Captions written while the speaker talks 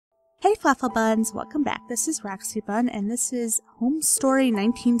Hey Flufflebuns, welcome back. This is RoxyBun and this is Home Story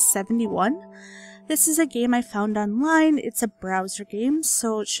 1971. This is a game I found online. It's a browser game,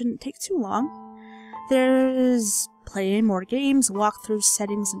 so it shouldn't take too long. There's play more games, walkthrough,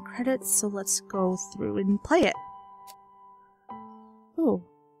 settings, and credits, so let's go through and play it. Ooh.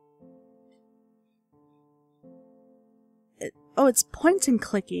 It's point and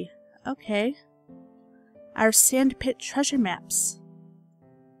clicky. Okay. Our sandpit treasure maps.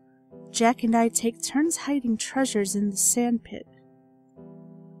 Jack and I take turns hiding treasures in the sandpit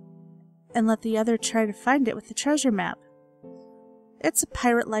and let the other try to find it with the treasure map. It's a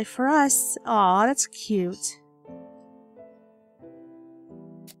pirate life for us. Aw, that's cute.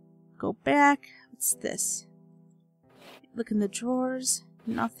 Go back. What's this? Look in the drawers.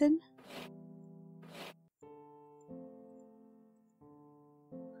 Nothing.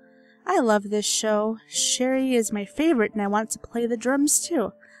 I love this show. Sherry is my favorite and I want to play the drums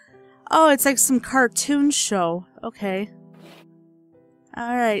too. Oh, it's like some cartoon show. Okay.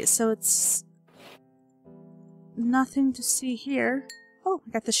 Alright, so it's nothing to see here. Oh,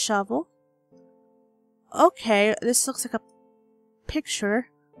 I got the shovel. Okay, this looks like a picture.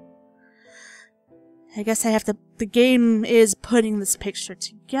 I guess I have to... The game is putting this picture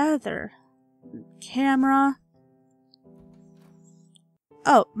together. Camera.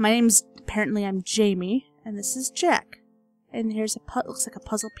 Oh, my name's... Apparently I'm Jamie, and this is Jack. And here's a looks like a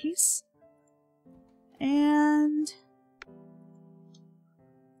puzzle piece. And...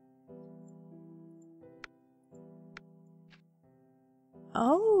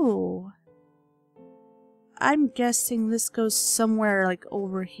 Oh! I'm guessing this goes somewhere like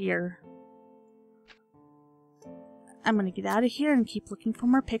over here. I'm gonna get out of here and keep looking for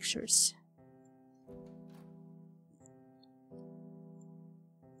more pictures.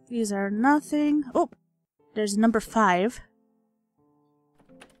 These are nothing. Oh! There's number 5.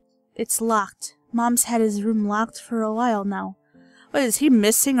 It's locked. Mom's had his room locked for a while now. What, is he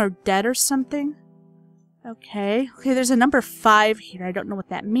missing or dead or something? Okay. Okay, there's a number 5 here. I don't know what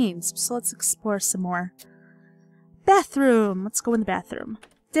that means, so let's explore some more. Bathroom! Let's go in the bathroom.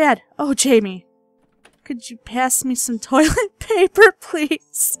 Dad! Oh, Jamie! Could you pass me some toilet paper,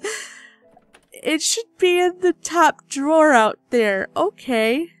 please? It should be in the top drawer out there.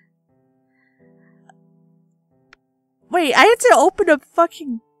 Okay. Wait, I had to open a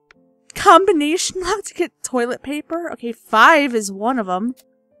fucking combination lock to get toilet paper? Okay, 5 is one of them.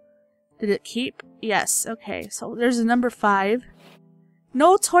 Did it keep? Yes, okay. So there's a number 5.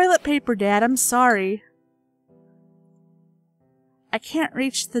 No toilet paper, Dad. I'm sorry. I can't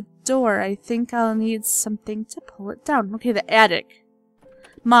reach the door. I think I'll need something to pull it down. Okay, the attic.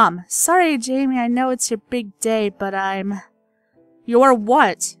 Mom. Sorry, Jamie. I know it's your big day, but I'm... You're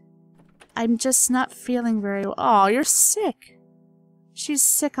what? I'm just not feeling very well. Aw, you're sick. She's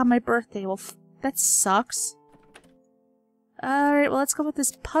sick on my birthday. Well, that sucks. Alright, well, let's go with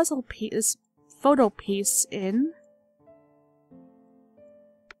this puzzle piece, this photo piece in.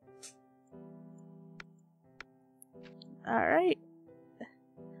 Alright.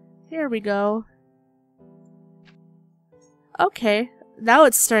 Here we go. Okay, now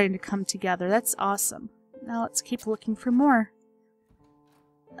it's starting to come together. That's awesome. Now let's keep looking for more.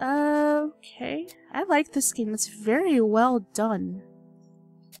 Okay. I like this game. It's very well done.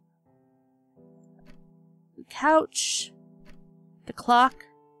 The couch. The clock.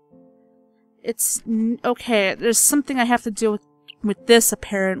 It's... Okay, there's something I have to do with this,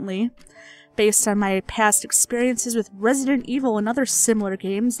 apparently. Based on my past experiences with Resident Evil and other similar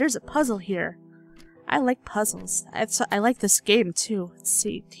games. There's a puzzle here. I like puzzles. I like this game, too. Let's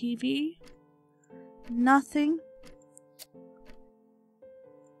see. TV? Nothing.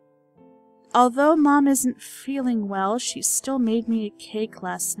 Although Mom isn't feeling well, she still made me a cake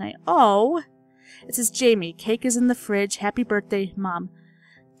last night. Oh! It says, Jamie, cake is in the fridge. Happy birthday, Mom.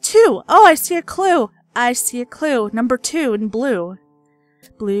 2! Oh, I see a clue! I see a clue. Number 2 in blue.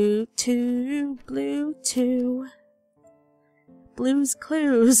 Blue 2, blue 2. Blue's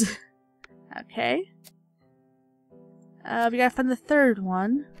Clues. Okay. We gotta find the 3rd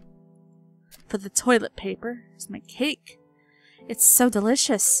one. For the toilet paper. Here's my cake. It's so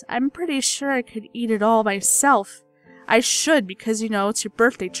delicious. I'm pretty sure I could eat it all myself. I should, because, you know, it's your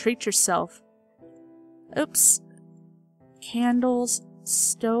birthday. Treat yourself. Oops. Candles.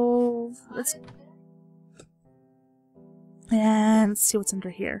 Stove. Let's see what's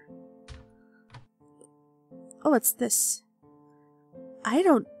under here. Oh, it's this. I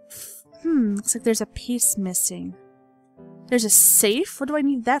don't... looks like there's a piece missing. There's a safe? What do I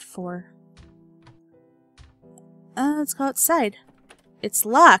need that for? Let's go outside. It's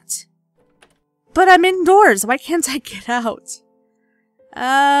locked. But I'm indoors. Why can't I get out?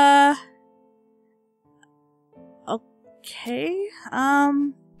 Okay,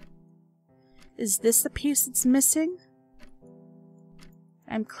 is this the piece that's missing?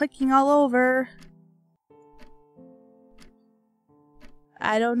 I'm clicking all over.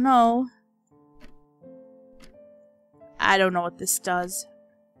 I don't know. I don't know what this does.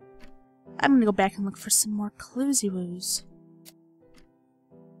 I'm gonna go back and look for some more cluesy-woos.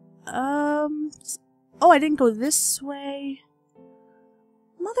 Oh, I didn't go this way.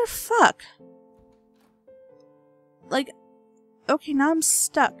 Motherfuck. Like, okay, now I'm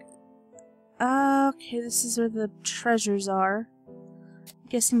stuck. Okay, this is where the treasures are. I'm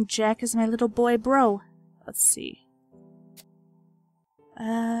guessing Jack is my little boy bro. Let's see.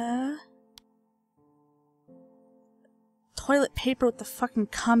 Toilet paper with the fucking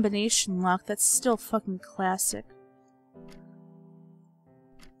combination lock. That's still fucking classic.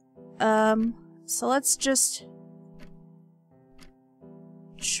 So let's just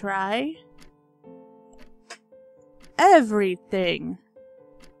try everything.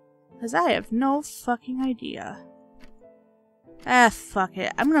 Because I have no fucking idea. Ah, fuck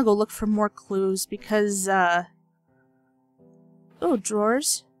it. I'm gonna go look for more clues because, oh,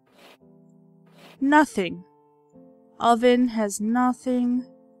 drawers. Nothing. Oven has nothing.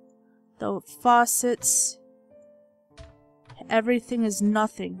 The faucets. Everything is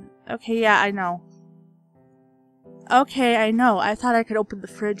nothing. Okay, yeah, I know. Okay, I know. I thought I could open the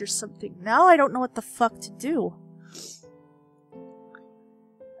fridge or something. Now I don't know what the fuck to do.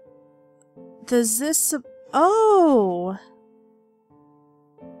 Does this... Oh!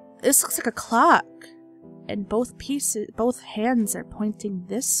 This looks like a clock. And both hands are pointing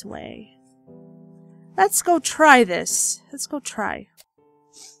this way. Let's go try this. Let's go try.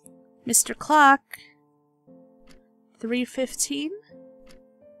 Mr. Clock. 3:15.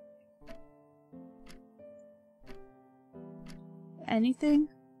 Anything?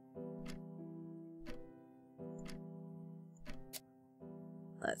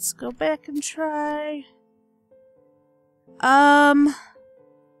 Let's go back and try.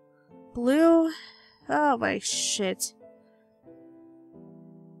 Blue? Oh my shit.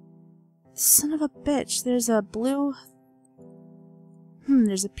 Son of a bitch, there's a blue...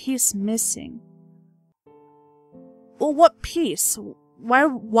 there's a piece missing. Well, what piece?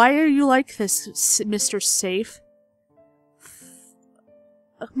 Why are you like this, Mr. Safe?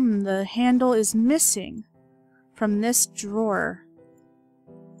 The handle is missing from this drawer.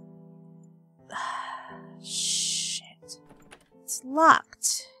 Shit. It's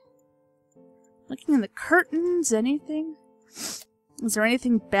locked. Looking in the curtains, anything? Is there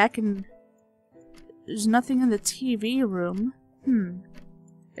anything back in... There's nothing in the TV room.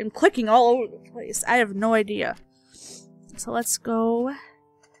 I'm clicking all over the place. I have no idea. So let's go...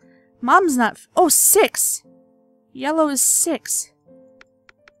 Mom's not... Oh, 6! Yellow is 6.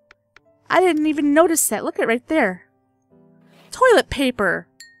 I didn't even notice that. Look at it right there. Toilet paper!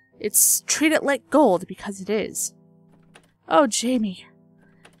 It's treat it like gold, because it is. Oh, Jamie.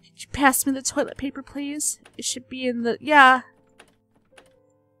 Could you pass me the toilet paper, please? It should be in the... Yeah.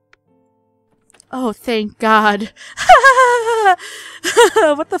 Oh, thank God.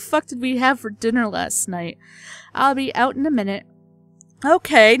 What the fuck did we have for dinner last night? I'll be out in a minute.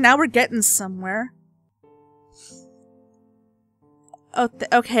 Okay, now we're getting somewhere. Oh,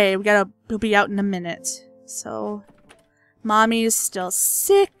 okay, we'll be out in a minute. So, Mommy is still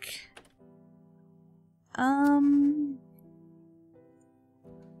sick.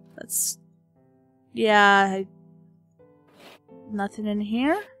 Let's... Yeah, nothing in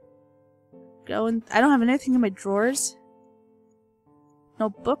here. I don't have anything in my drawers. No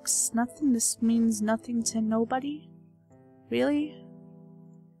books, nothing. This means nothing to nobody. Really?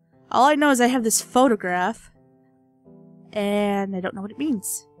 All I know is I have this photograph. And I don't know what it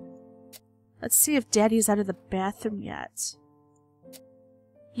means. Let's see if Daddy's out of the bathroom yet.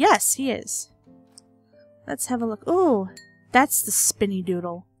 Yes, he is. Let's have a look. Ooh, that's the spinny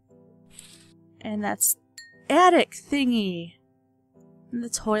doodle. And that's attic thingy. In the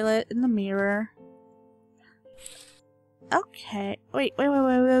toilet, in the mirror. Okay. Wait.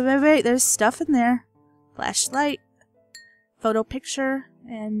 There's stuff in there. Flashlight. Photo picture.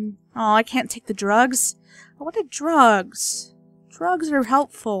 And... Oh, I can't take the drugs. I wanted drugs. Drugs are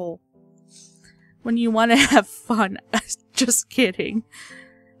helpful. When you want to have fun. Just kidding.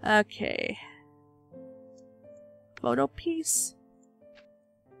 Okay. Photo piece.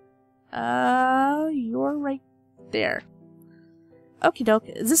 You're right there. Okie doke.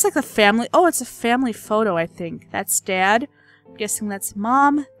 Is this like the family? Oh, it's a family photo, I think. That's Dad. I'm guessing that's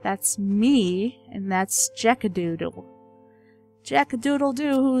Mom. That's me. And that's Jackadoodle.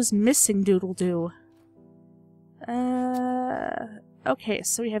 Jackadoodle-doo, who's missing Doodle-doo? Okay,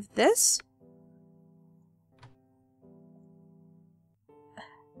 so we have this.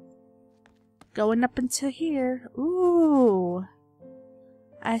 Going up into here. Ooh.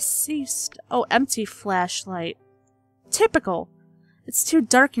 I see oh, empty flashlight. Typical. It's too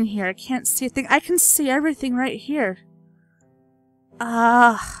dark in here. I can't see a thing. I can see everything right here.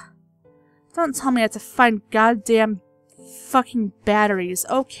 Don't tell me I have to find goddamn fucking batteries.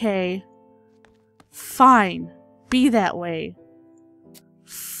 Okay. Fine. Be that way.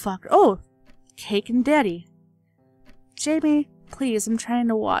 Fuck. Oh! Cake and Daddy. Jamie, please, I'm trying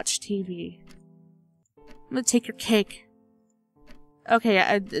to watch TV. I'm gonna take your cake. Okay,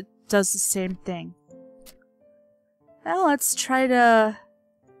 it does the same thing. Now let's try to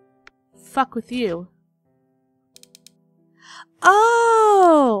fuck with you.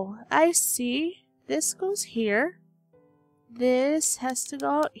 Oh! I see. This goes here. This has to go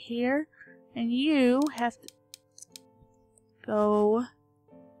out here. And you have to go...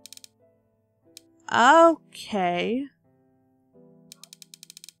 Okay.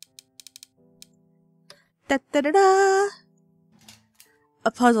 Da-da-da-da!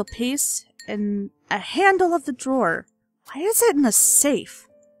 A puzzle piece and a handle of the drawer. Why is it in a safe?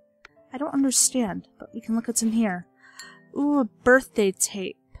 I don't understand, but we can look what's in here. Ooh, a birthday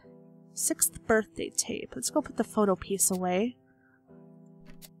tape. 6th birthday tape. Let's go put the photo piece away.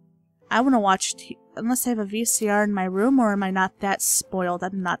 I want to watch unless I have a VCR in my room, or am I not that spoiled?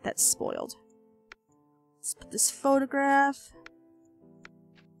 I'm not that spoiled. Let's put this photograph.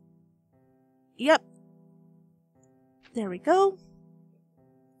 Yep. There we go.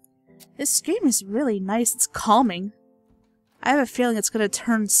 This game is really nice. It's calming. I have a feeling it's going to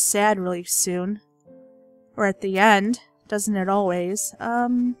turn sad really soon. Or at the end. Doesn't it always?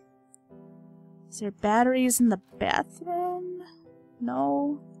 Is there batteries in the bathroom?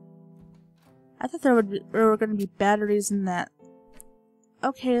 No. I thought there were going to be batteries in that.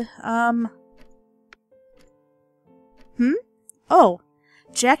 Okay, Oh!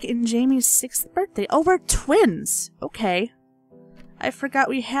 Jack and Jamie's 6th birthday. Oh, we're twins! Okay. I forgot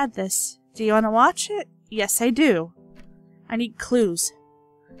we had this. Do you want to watch it? Yes, I do. I need clues.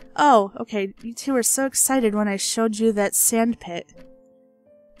 Oh, okay. You two were so excited when I showed you that sand pit.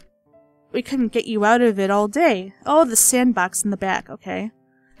 We couldn't get you out of it all day. Oh, the sandbox in the back. Okay.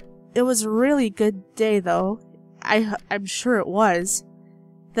 It was a really good day, though. I'm sure it was.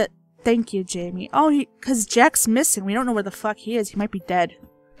 Thank you, Jamie. Oh, 'cause Jack's missing. We don't know where the fuck he is. He might be dead.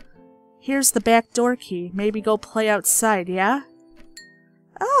 Here's the back door key. Maybe go play outside, yeah?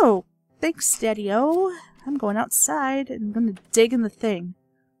 Oh, thanks, Daddy-O. I'm going outside and I'm gonna dig in the thing.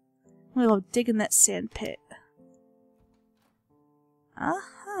 I'm gonna go dig in that sand pit.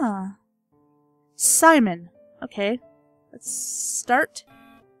 Uh-huh. Simon. Okay. Let's start.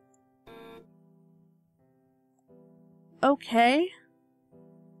 Okay.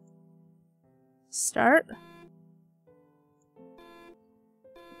 Start.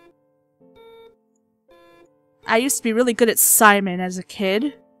 I used to be really good at Simon as a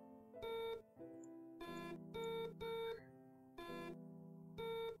kid.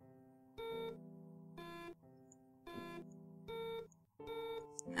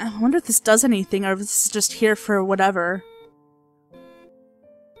 I wonder if this does anything or if this is just here for whatever.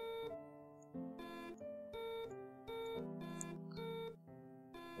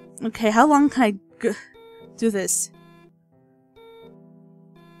 Okay, how long can I do this?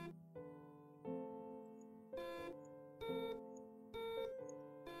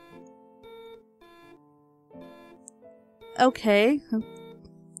 Okay.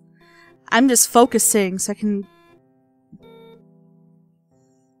 I'm just focusing so I can...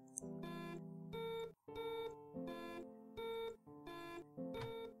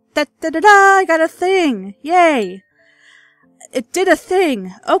 Da-da-da-da! I got a thing! Yay! It did a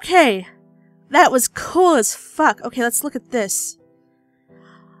thing! Okay! That was cool as fuck! Okay, let's look at this.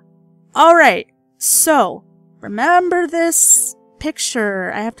 Alright, so, remember this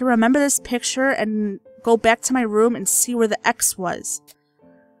picture. I have to remember this picture and go back to my room and see where the X was.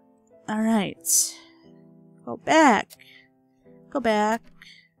 Alright. Go back. Go back.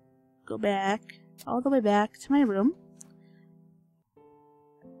 Go back. All the way back to my room.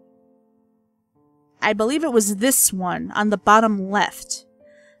 I believe it was this one on the bottom left.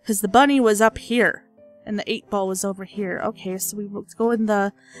 Because the bunny was up here. And the 8-ball was over here. Okay, so we will go in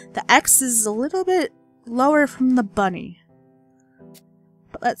the X is a little bit lower from the bunny.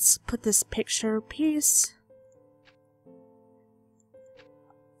 But let's put this picture piece.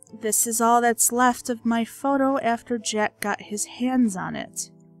 This is all that's left of my photo after Jack got his hands on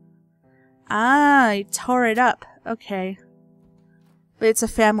it. Ah, he tore it up. Okay. But it's a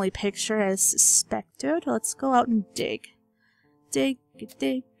family picture as suspected. Let's go out and dig. Dig,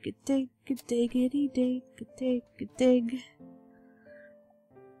 dig, dig, diggity dig, dig, dig.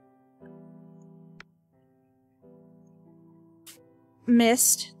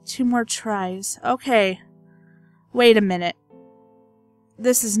 Missed. 2 more tries. Okay. Wait a minute.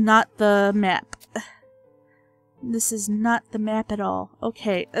 This is not the map. This is not the map at all.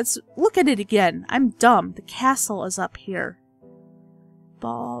 Okay, let's look at it again. I'm dumb. The castle is up here.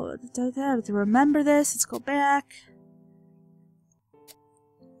 Ball. I have to remember this. Let's go back.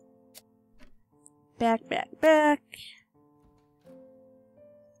 Back.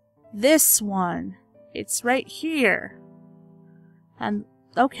 This one. It's right here. And,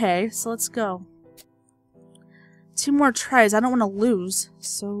 okay, so let's go. 2 more tries. I don't want to lose.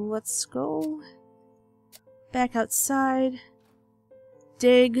 So let's go back outside.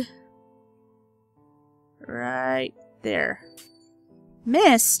 Dig. Right there.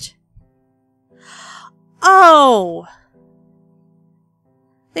 Missed? Oh!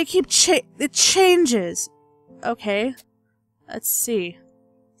 They keep it changes. Okay. Let's see.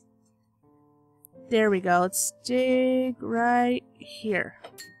 There we go. Let's dig right here.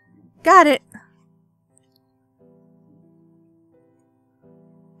 Got it!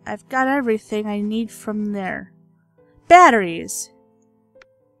 I've got everything I need from there. Batteries!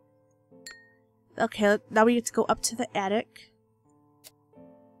 Okay, now we get to go up to the attic.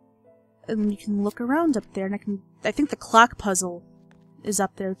 And we can look around up there, and I think the clock puzzle is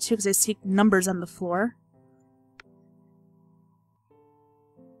up there too, because I see numbers on the floor.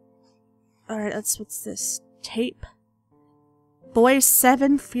 Alright, what's this? Tape. Boy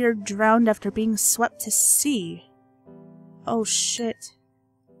 7 feared drowned after being swept to sea. Oh shit.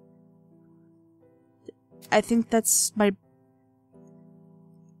 I think that's my...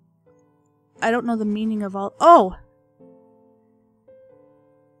 I don't know the meaning of all... Oh!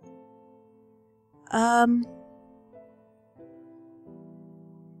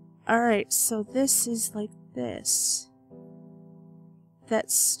 Alright, so this is like this.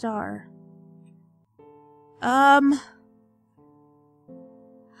 That star.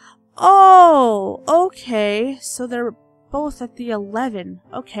 Oh! Okay, so they're both at the 11.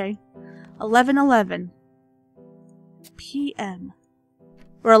 Okay. 11:11 p.m.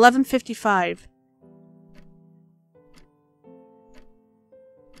 Or 11:55.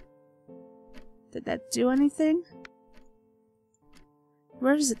 Did that do anything?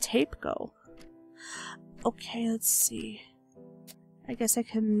 Where does the tape go? Okay, let's see. I guess I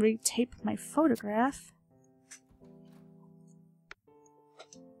can re-tape my photograph.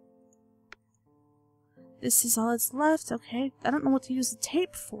 This is all that's left. Okay, I don't know what to use the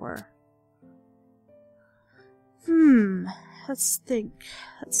tape for. Let's think.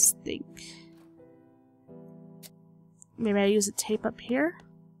 Maybe I use a tape up here?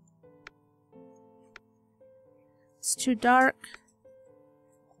 It's too dark.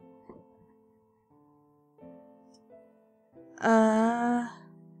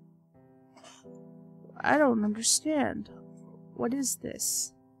 I don't understand. What is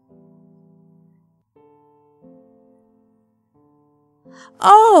this?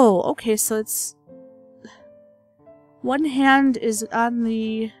 Oh, okay, so it's... One hand is on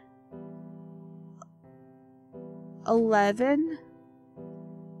the 11,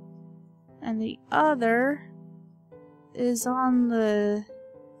 and the other is on the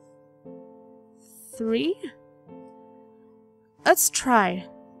 3? Let's try,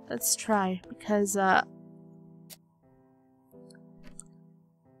 because,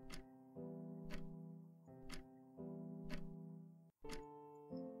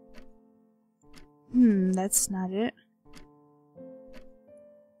 that's not it.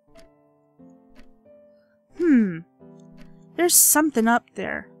 There's something up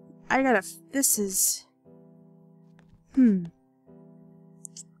there. This is...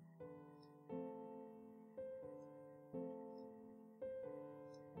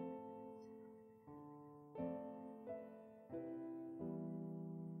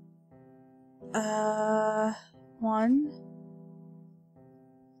 One.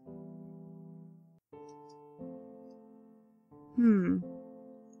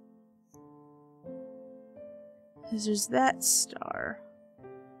 Because there's that star.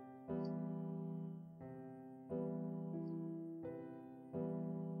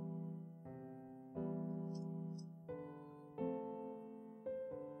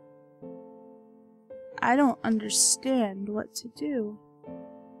 I don't understand what to do.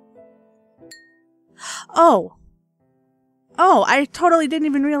 Oh! Oh, I totally didn't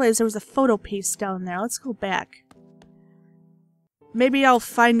even realize there was a photo piece down there. Let's go back. Maybe I'll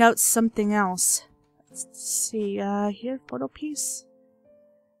find out something else. Let's see, here, photo piece.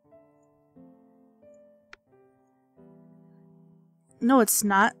 No, it's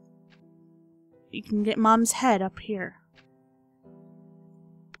not. You can get Mom's head up here.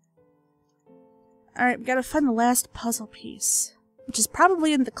 Alright, we gotta find the last puzzle piece. which is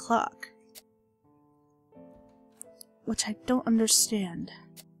probably in the clock. Which I don't understand.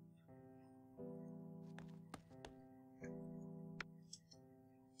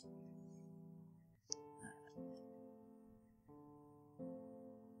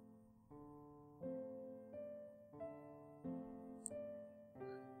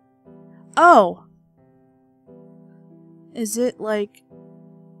 Oh! Is it like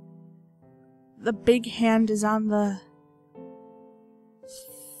the big hand is on the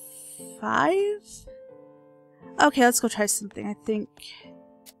 5? Okay, let's go try something. I think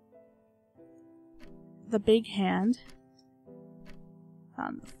the big hand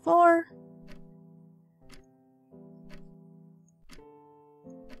on the 4.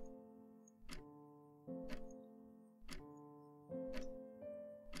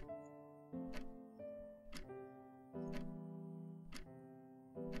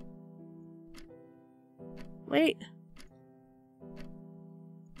 Wait.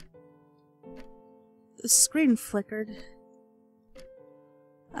 The screen flickered.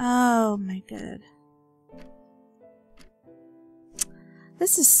 Oh my god.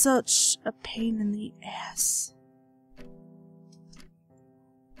 This is such a pain in the ass.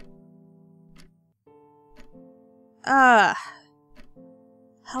 How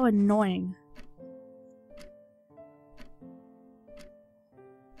annoying.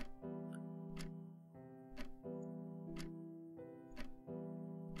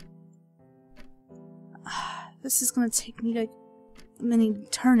 This is gonna take me like an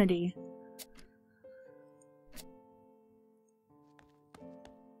eternity.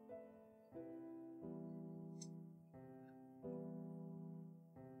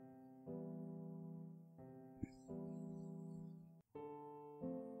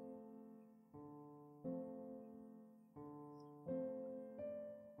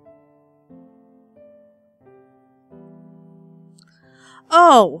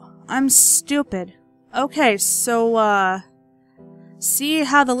 Oh, I'm stupid. Okay, so, see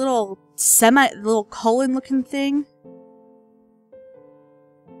how the little little colon looking thing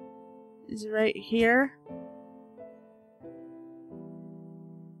is right here?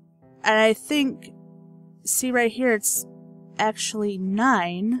 And I think, see right here, it's actually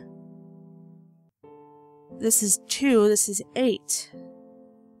 9. This is 2, this is 8.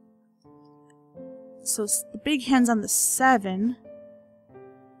 So the big hand's on the 7.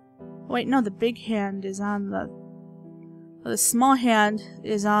 Wait, no, the big hand is on the small hand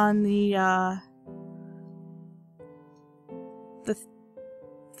is on the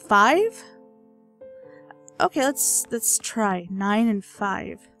 5? Okay, let's try 9 and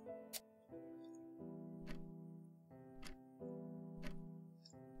 5.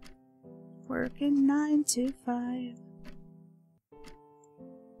 Working 9 to 5.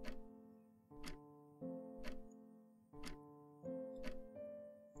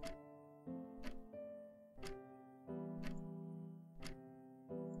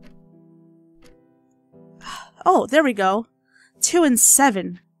 Oh, there we go. 2 and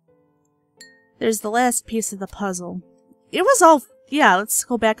 7. There's the last piece of the puzzle. It was all... Yeah, let's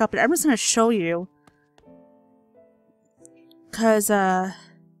go back up. I'm just gonna show you. 'Cause,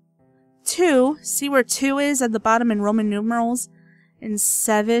 2, see where 2 is at the bottom in Roman numerals? And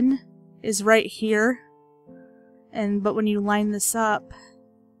 7 is right here. But when you line this up,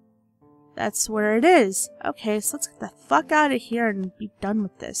 that's where it is. Okay, so let's get the fuck out of here and be done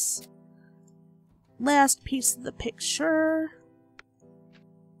with this. Last piece of the picture.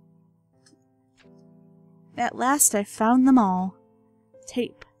 At last I found them all.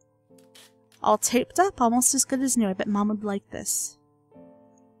 Tape. All taped up, almost as good as new. I bet Mom would like this.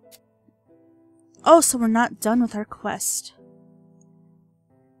 Oh, so we're not done with our quest.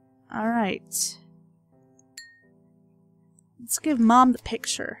 Alright. Let's give Mom the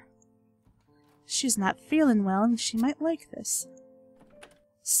picture. She's not feeling well and she might like this.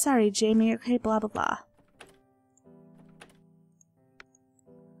 Sorry, Jamie, okay, blah blah blah.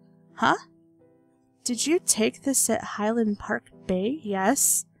 Huh? Did you take this at Highland Park Bay?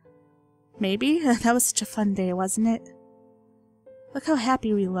 Yes. Maybe? That was such a fun day, wasn't it? Look how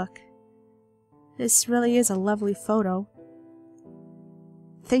happy we look. This really is a lovely photo.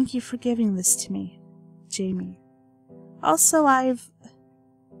 Thank you for giving this to me, Jamie. Also, I've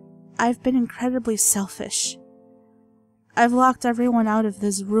been incredibly selfish. I've locked everyone out of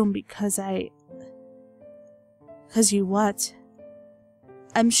this room because you what?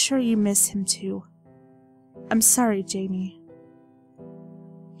 I'm sure you miss him too. I'm sorry, Jamie.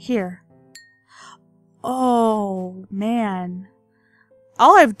 Here. Oh, man.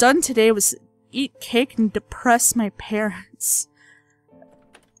 All I've done today was eat cake and depress my parents.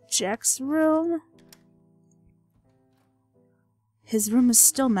 Jack's room. His room is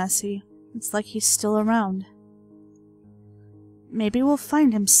still messy. It's like he's still around. Maybe we'll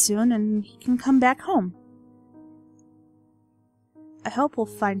find him soon and he can come back home. I hope we'll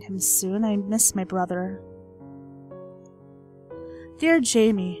find him soon. I miss my brother. Dear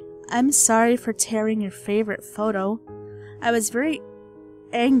Jamie, I'm sorry for tearing your favorite photo. I was very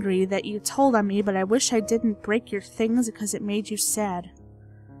angry that you told on me, but I wish I didn't break your things because it made you sad.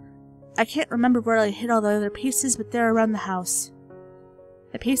 I can't remember where I hid all the other pieces, but they're around the house.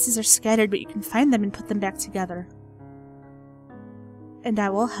 The pieces are scattered, but you can find them and put them back together. And I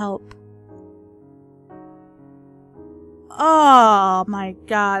will help. Oh my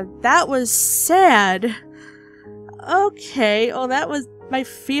god, that was sad. Okay, oh that was my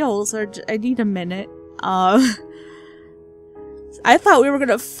feels. I need a minute. I thought we were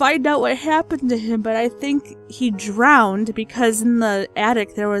gonna find out what happened to him, but I think he drowned because in the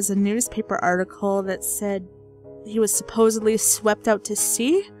attic there was a newspaper article that said he was supposedly swept out to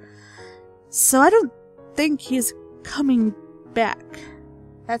sea. So I don't think he's coming back.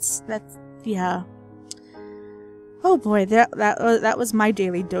 Yeah. Oh boy, that was my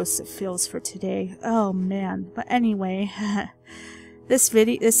daily dose of feels for today. Oh man. But anyway, this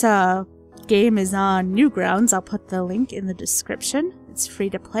game is on Newgrounds. I'll put the link in the description. It's free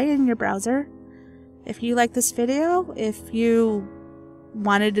to play in your browser. If you like this video, if you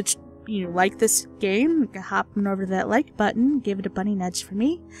wanted to like this game, you can hop on over to that like button, give it a bunny nudge for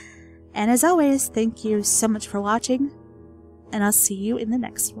me. And as always, thank you so much for watching, and I'll see you in the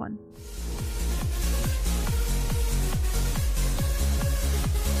next one.